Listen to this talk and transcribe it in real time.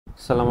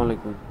আসসালামু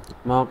আলাইকুম।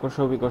 মহাকর্ষ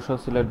বিকর্ষ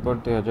সিলেট বোর্ড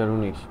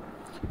 2019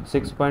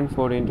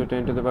 6.4 ×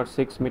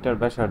 10⁶ মিটার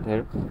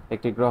ব্যাসার্ধের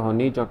একটি গ্রহ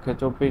নিজ অক্ষে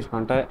 24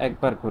 ঘন্টায়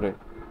একবার ঘোরে।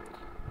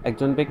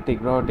 একজন ব্যক্তি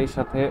গ্রহটির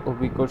সাথে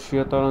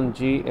অভিকর্ষীয় ত্বরণ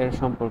জি এর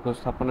সম্পর্ক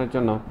স্থাপনের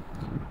জন্য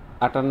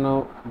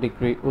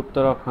 58°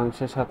 উত্তর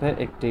অক্ষাংশের সাথে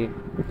একটি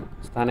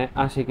স্থানে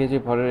 80 কেজি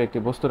ভরের একটি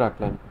বস্তু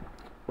রাখলেন।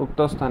 উক্ত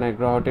স্থানে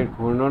গ্রহটির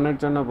ঘূর্ণনের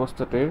জন্য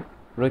বস্তুটির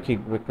রৈখিক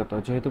বেগ কত?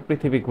 যেহেতু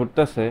পৃথিবী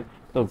ঘুরতেছে,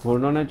 তো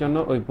ঘূর্ণনের জন্য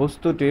ওই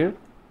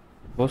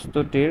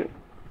বস্তুটির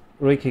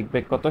রৈখিক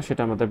বেগ কত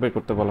সেটা আমাদের বের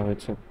করতে বলা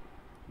হয়েছে।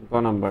 গ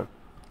নাম্বার।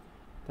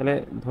 তাহলে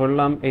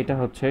ধরলাম এইটা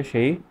হচ্ছে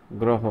সেই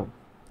গ্রহ,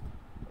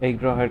 এই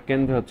গ্রহের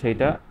কেন্দ্র হচ্ছে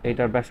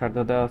এইটার ব্যাসার্ধ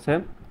দেওয়া আছে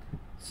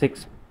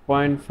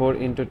 6.4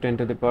 ×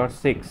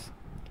 10⁶।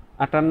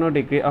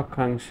 58°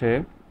 অক্ষাংশে,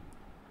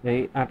 এই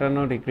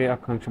 58°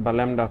 অক্ষাংশ বা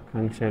ল্যামডা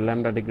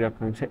ডিগ্রি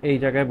অক্ষাংশে এই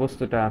জায়গায়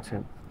বস্তুটা আছে।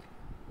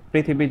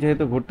 পৃথিবী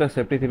যেহেতু ঘুরতেছে,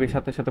 পৃথিবীর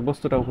সাথে সাথে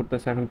বস্তুটাও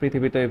ঘুরতেছে, এখন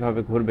পৃথিবী তো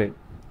এইভাবে ঘুরবে,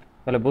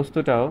 তাহলে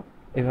বস্তুটাও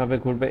এইভাবে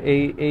ঘুরবে।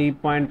 এই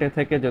পয়েন্টে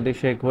থেকে যদি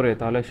সে ঘোরে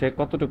তাহলে সে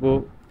কতটুকু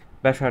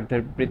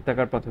ব্যাসার্ধের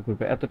বৃত্তাকার পথে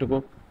ঘুরবে? এতটুকু।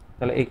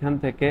 তাহলে এইখান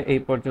থেকে এই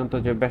পর্যন্ত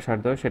যে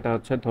ব্যাসার্ধ সেটা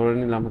হচ্ছে, ধরে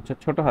নিলাম হচ্ছে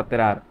ছোট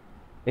হাতের আর,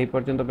 এই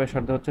পর্যন্ত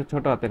ব্যাসার্ধ হচ্ছে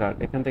ছোট হাতের আর।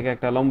 এখান থেকে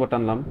একটা লম্ব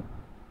টানলাম,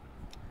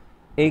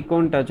 এই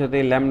কোণটা যদি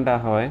ল্যামডা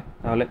হয়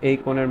তাহলে এই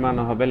কোণের মান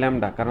হবে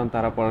ল্যামডা, কারণ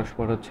তারা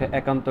পরস্পর হচ্ছে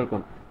একান্তর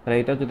কোণ। তাহলে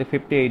এটা যদি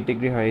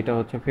 58° হয়, এটা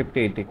হচ্ছে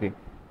 58°।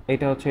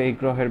 এটা হচ্ছে এই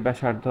গ্রহের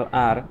ব্যাসার্ধ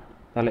আর,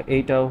 তাহলে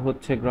এইটাও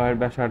হচ্ছে গ্রহের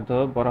ব্যাসার্ধ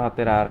বড়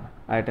হাতের আর,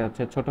 আর এটা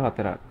হচ্ছে ছোট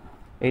হাতের আর।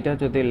 এইটা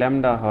যদি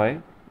ল্যামডা হয়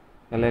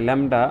তাহলে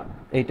ল্যামডা,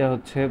 এইটা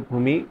হচ্ছে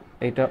ভূমি,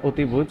 এটা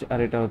অতিভুজ, আর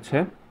এটা হচ্ছে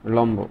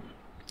লম্ব।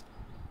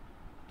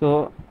 তো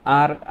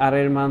আর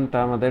এর মানটা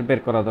আমাদের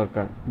বের করা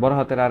দরকার। বড়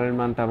হাতের আর এর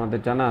মানটা আমাদের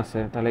জানা আছে,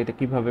 তাহলে এটা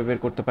কিভাবে বের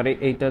করতে পারি?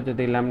 এইটা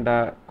যদি ল্যামডা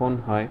কোণ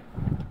হয়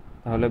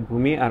তাহলে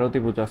ভূমি আর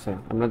অতিভুজ আছে,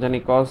 আমরা জানি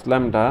cos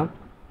ল্যামডা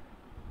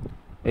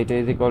এটা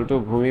ইজ ইকুয়াল টু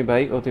ভূমি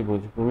বাই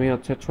অতিভুজ। ভূমি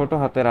হচ্ছে ছোট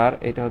হাতের আর,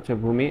 এটা হচ্ছে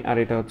ভূমি, আর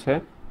এটা হচ্ছে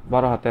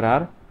বড় হাতের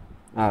আর।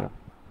 আর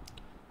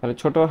তাহলে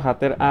ছোট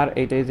হাতের আর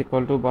এইটা ইজ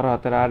ইকুয়াল টু বড়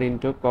হাতের আর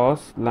ইন্টু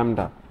cos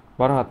ল্যামডা।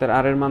 বড় হাতের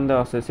আর এর মান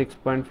দেওয়া আছে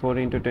 6.4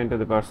 ×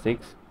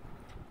 10⁶।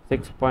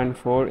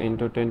 6.4 ×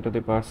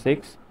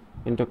 10⁶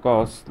 ইন্টু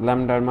cos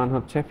ল্যামডার মান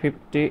হচ্ছে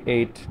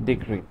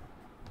 58°।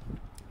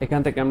 এখান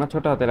থেকে আমরা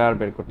ছোট হাতের আর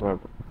বের করতে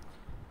পারবো।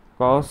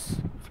 cos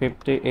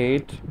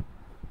 58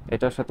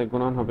 এটার সাথে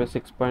গুণন হবে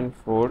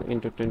 6.4 ×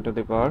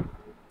 10⁶।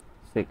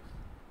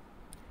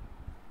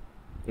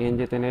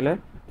 ইংরেজিতে নিলে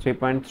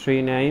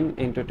 3.39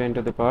 ×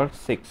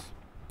 10⁶।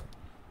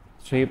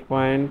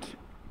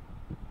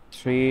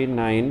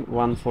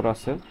 3.3914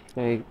 আছে,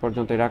 এই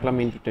পর্যন্তই রাখলাম,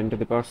 ইন্টু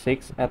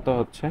 10⁶, এত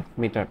হচ্ছে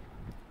মিটার।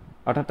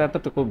 অর্থাৎ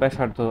এতটুকু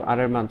ব্যাসার্ধ আর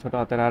এর মান, ছোট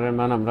হাতের আর এর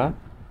মান আমরা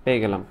পেয়ে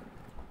গেলাম।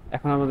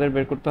 এখন আমাদের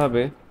বের করতে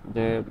হবে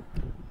যে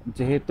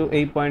যেহেতু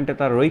এই পয়েন্টে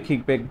তার রৈখিক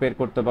বেগ বের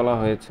করতে বলা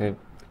হয়েছে,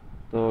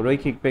 তো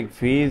রৈখিক বেগ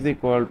ভি ইজ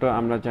ইকুয়াল টু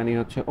আমরা জানি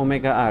হচ্ছে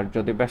ওমেগা আর,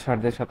 যদি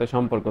ব্যাসার্ধের সাথে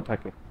সম্পর্ক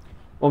থাকে।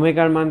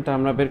 ওমেগার মানটা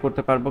আমরা বের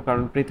করতে পারবো,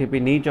 কারণ পৃথিবী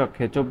নিজ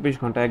অক্ষে 24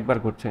 ঘন্টা একবার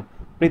ঘুরছে।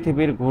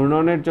 পৃথিবীর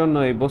ঘূর্ণনের জন্য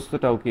এই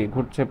বস্তুটাও কি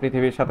ঘুরছে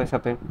পৃথিবীর সাথে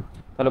সাথে,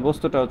 তাহলে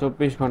বস্তুটাও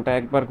 24 ঘন্টা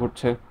একবার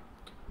ঘুরছে।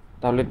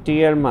 তাহলে টি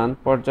এর মান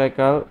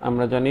পর্যায়কাল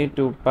আমরা জানি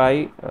 2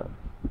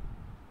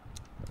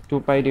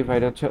 পাই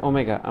ডিভাইড হচ্ছে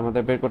ওমেগা,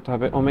 আমাদের বের করতে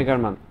হবে ওমেগার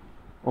মান।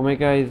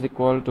 Omega is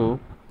equal to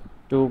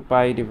 2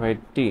 pi divide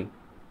টি।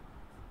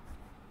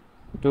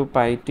 2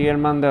 পাই, টি এর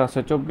মান দেওয়া আছে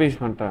 24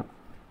 ঘন্টা,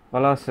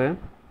 বলা আছে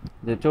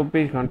যে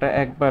 24 ঘন্টা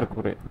একবার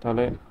ঘুরে,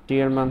 তাহলে টি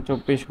এর মান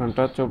 24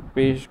 ঘন্টা,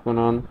 24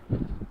 গুণন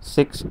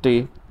 60,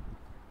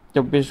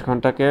 24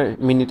 ঘন্টাকে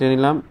মিনিটে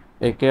নিলাম,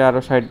 একে আরো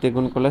 60 দিয়ে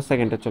গুণ করলে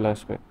সেকেন্ডে চলে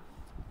আসবে।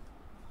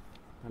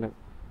 তাহলে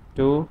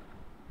 2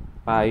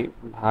 পাই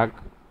ভাগ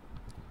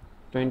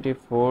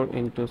 24 ×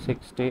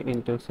 60 ×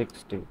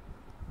 60,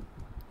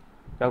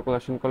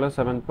 ক্যালকুলেশন করলে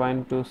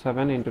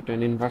 7.27 ×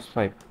 10⁵,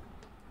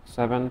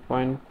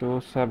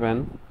 7.27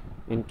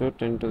 ×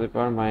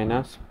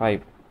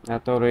 10⁻⁵,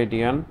 এত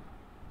রেডিয়ান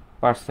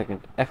পার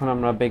সেকেন্ড। এখন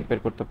আমরা বেগ বের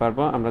করতে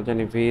পারবো, আমরা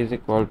জানি V is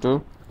equal to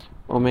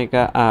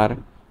omega আর।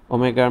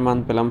 ওমেগার মান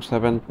পেলাম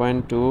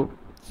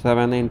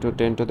 7.27 ×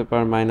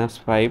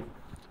 10⁻⁵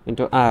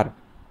 ইন্টু আর।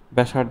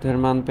 ব্যাসার্ধের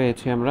মান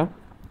পেয়েছি আমরা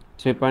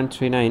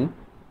 3.39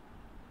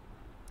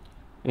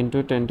 ×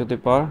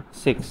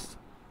 10⁶।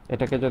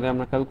 এটাকে যদি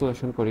আমরা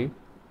ক্যালকুলেশন করি,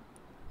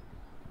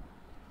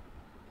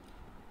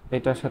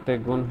 এটার সাথে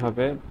গুণ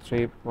হবে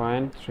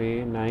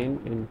 3.39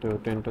 ×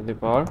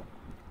 10⁶,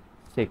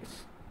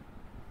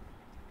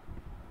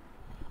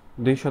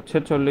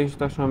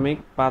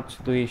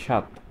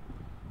 246.527,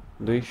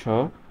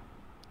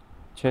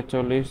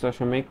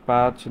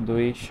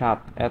 246.527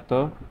 এত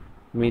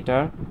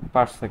মিটার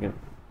পার সেকেন্ড।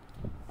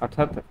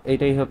 অর্থাৎ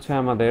এইটাই হচ্ছে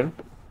আমাদের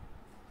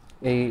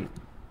এই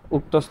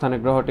উক্ত স্থানে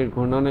গ্রহটির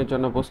ঘূর্ণনের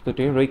জন্য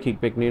বস্তুটির রৈখিক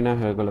বেগ নির্ণয়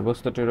হয়ে গেল।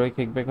 বস্তুটির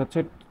রৈখিক বেগ হচ্ছে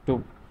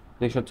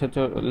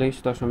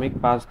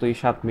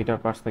 246.527 মিটার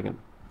পার সেকেন্ড।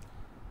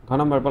 ঘ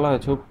নম্বর বলা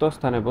হয়েছে উক্ত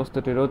স্থানে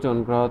বস্তুটির ওজন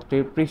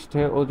গ্রহটির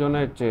পৃষ্ঠে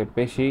ওজনের চেয়ে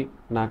বেশি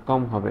না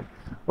কম হবে।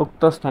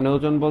 উক্ত স্থানে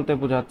ওজন বলতে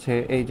বোঝাচ্ছে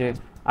এই যে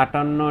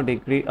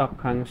 58°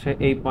 অক্ষাংশে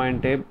এই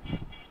পয়েন্টে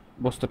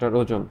বস্তুটার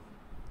ওজন।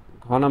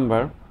 ঘ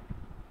নাম্বার,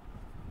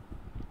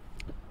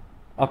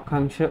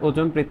 অক্ষাংশে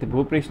ওজন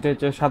ভূপৃষ্ঠের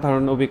যে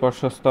সাধারণ অভিকর্ষ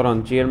ত্বরণ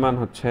জি এর মান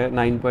হচ্ছে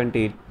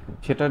 9.8,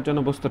 সেটার জন্য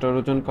বস্তুটার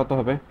ওজন কত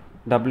হবে?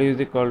 ডাব্লিউ ইজ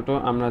ইকুয়াল টু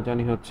আমরা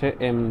জানি হচ্ছে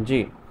mg।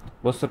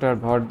 বস্তুটার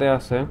ভর দেয়া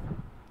আছে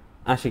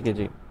 80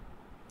 কেজি,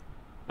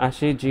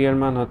 80 জি এর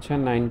মান হচ্ছে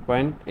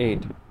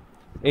 9.8,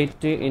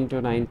 80 ইন্টু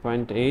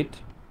 9.8,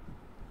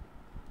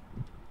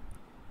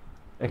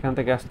 এখান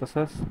থেকে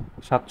আসতেছে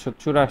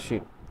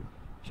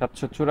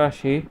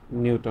 784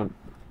 নিউটন।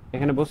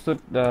 এখানে বস্তু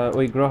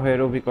ওই গ্রহের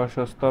অভিকর্ষ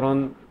ত্বরণ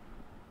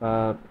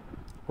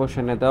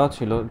কোশ্চেনে দেওয়া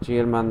ছিল জি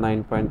এর মান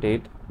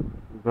 9.8,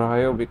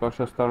 গ্রহের অভিকর্ষ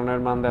ত্বরণের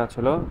মান দেওয়া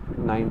ছিল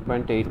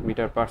 9.8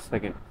 মিটার পার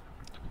সেকেন্ড।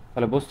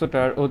 তাহলে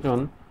বস্তুটার ওজন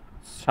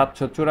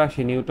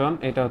 784 নিউটন,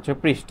 এটা হচ্ছে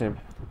পৃষ্ঠে।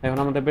 এখন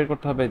আমাদের বের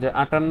করতে হবে যে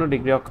 58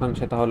 ডিগ্রি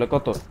অক্ষাংশে তাহলে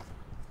কত।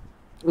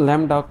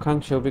 ল্যামডা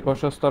অক্ষাংশে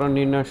অভিকর্ষ ত্বরণ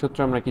নির্ণয়ের সূত্র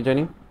আমরা কি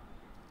জানি?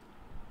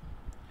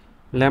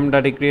 ল্যামডা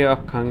ডিগ্রি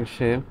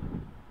অক্ষাংশে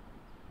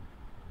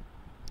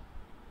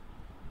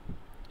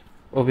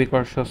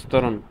অভিকর্ষ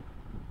ত্বরণ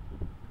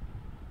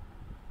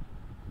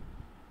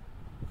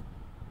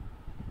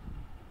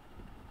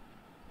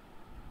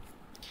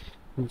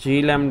জি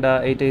ল্যামডা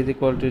এইটা is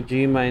equal to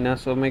G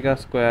minus omega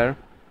square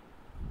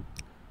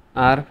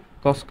R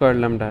cos square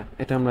lambda,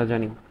 এটা আমরা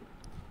জানি।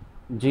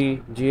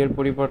 জি এর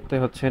পরিবর্তে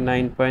হচ্ছে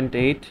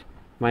 9.8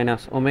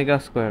 মাইনাস ওমেগা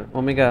স্কোয়ার,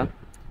 ওমেগা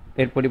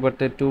এর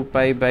পরিবর্তে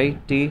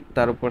 2π/t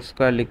তার উপর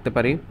স্কোয়ার লিখতে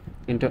পারি,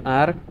 ইন্টু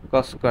আর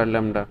কস স্কোয়ার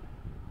ল্যামডা।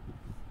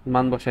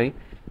 মান বসাই,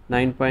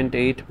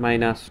 9.8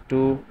 মাইনাস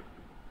 2,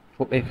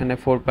 এখানে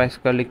 4π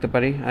স্কোয়ার লিখতে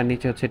পারি, আর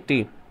নিচে হচ্ছে টি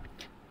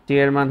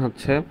এর মান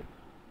হচ্ছে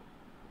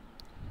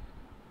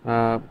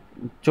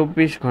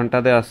 24 ঘন্টা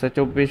দেওয়া আছে,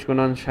 24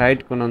 গুণন 60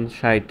 গুণন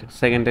 60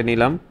 সেকেন্ডে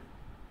নিলাম।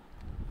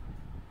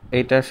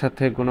 এইটার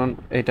সাথে গুণন,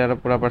 এইটার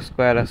উপর আবার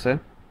স্কোয়ার আছে,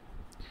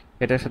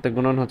 এটার সাথে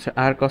গুণন হচ্ছে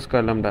আর কস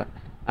স্কোয়ার ল্যামডা।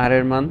 আর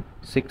এর মান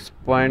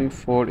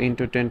 6.4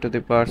 into 10 to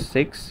the power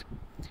 6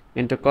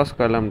 into cos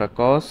square lambda,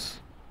 cos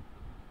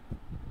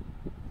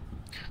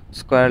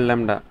square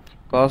lambda,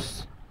 কস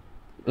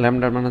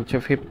ল্যামডার মান হচ্ছে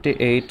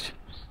 58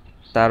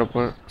 তার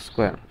উপর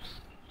স্কোয়ার।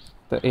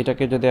 তো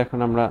এটাকে যদি এখন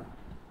আমরা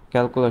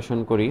ক্যালকুলেশন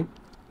করি,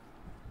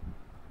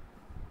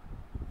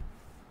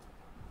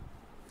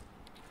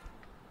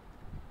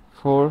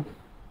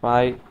 4π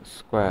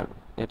স্কোয়ার,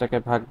 এটাকে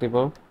ভাগ দিব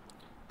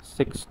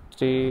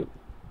 60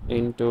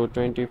 ইন্টু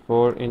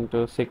 24 ইন্টু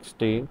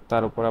 60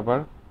 তার উপর আবার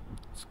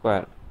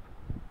স্কোয়ার,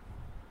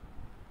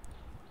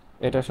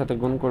 এটার সাথে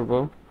গুণ করব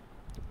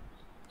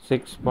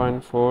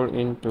 6.4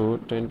 ইন্টু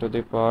 10 টু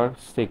দি পাওয়ার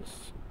 6,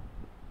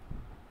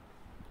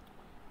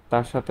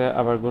 তার সাথে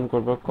আবার গুণ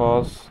করব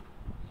cos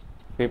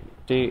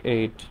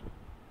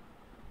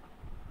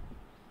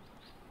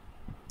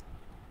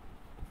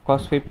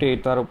 58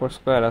 তার উপর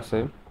স্কোয়ার আছে,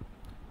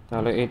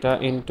 তাহলে এটা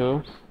ইন্টু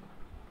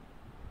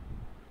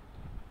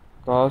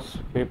cos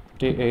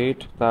 58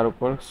 তার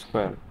উপর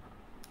স্কোয়ার।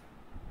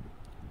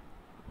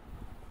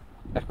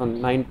 এখন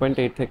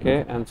 9.8 থেকে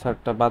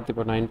অ্যান্সারটা বাদ দিব,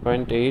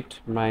 9.8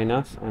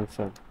 মাইনাস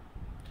অ্যান্সার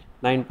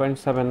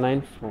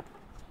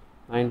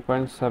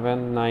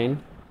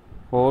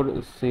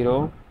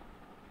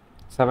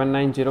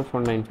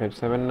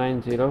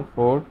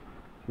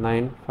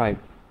 790,495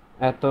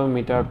 এত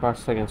মিটার পার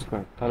সেকেন্ড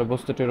স্কোয়ার। তাহলে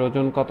বস্তুটির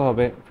ওজন কত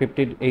হবে?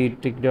 58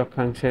 ডিগ্রি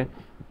অক্ষাংশে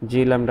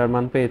জি ল্যামডার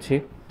মান পেয়েছি,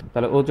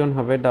 তাহলে ওজন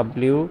হবে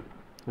ডাব্লিউ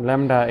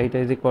ল্যামডা, এইটা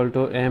is equal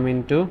to M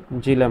into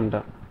G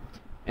lambda.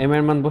 M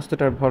এর মান,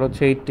 বস্তুটার ভর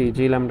হচ্ছে 80,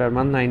 জি ল্যামডার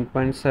মান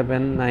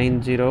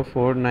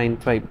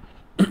 9.790495।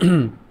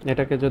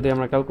 এটাকে যদি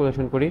আমরা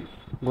ক্যালকুলেশন করি,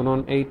 গুণন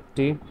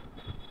 80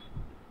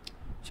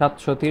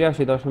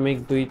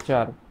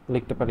 783.24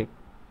 লিখতে পারি,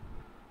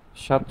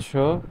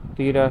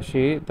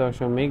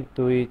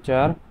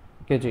 783.24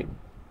 কেজি।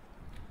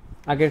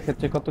 আগের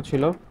ক্ষেত্রে কত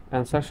ছিল?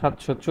 অ্যান্সার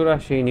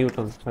 784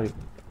 নিউটন, সরি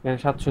এখানে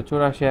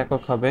 784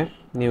 একক হবে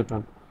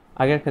নিউটন।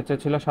 আগের ক্ষেত্রে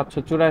ছিল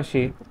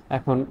 784,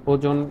 এখন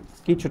ওজন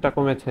কিছুটা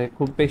কমেছে,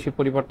 খুব বেশি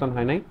পরিবর্তন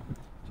হয় নাই,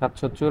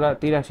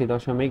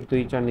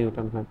 783.24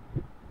 নিউটন হয়।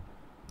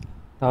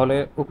 তাহলে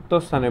উক্ত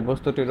স্থানে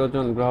বস্তুটির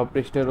ওজন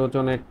গ্রহপৃষ্ঠের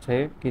ওজনের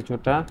চেয়ে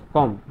কিছুটা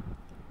কম,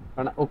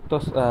 কারণ উক্ত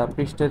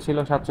পৃষ্ঠে ছিল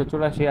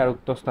 784 আর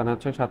উক্ত স্থানে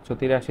হচ্ছে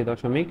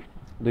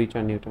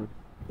 783.24 নিউটন।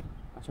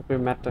 আশা করি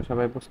ম্যাথটা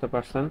সবাই বুঝতে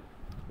পারছেন।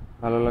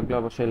 ভালো লাগলে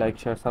অবশ্যই লাইক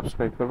শেয়ার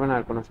সাবস্ক্রাইব করবেন,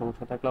 আর কোনো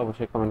সমস্যা থাকলে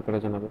অবশ্যই কমেন্ট করে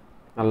জানাবেন।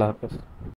 আল্লাহ হাফেজ।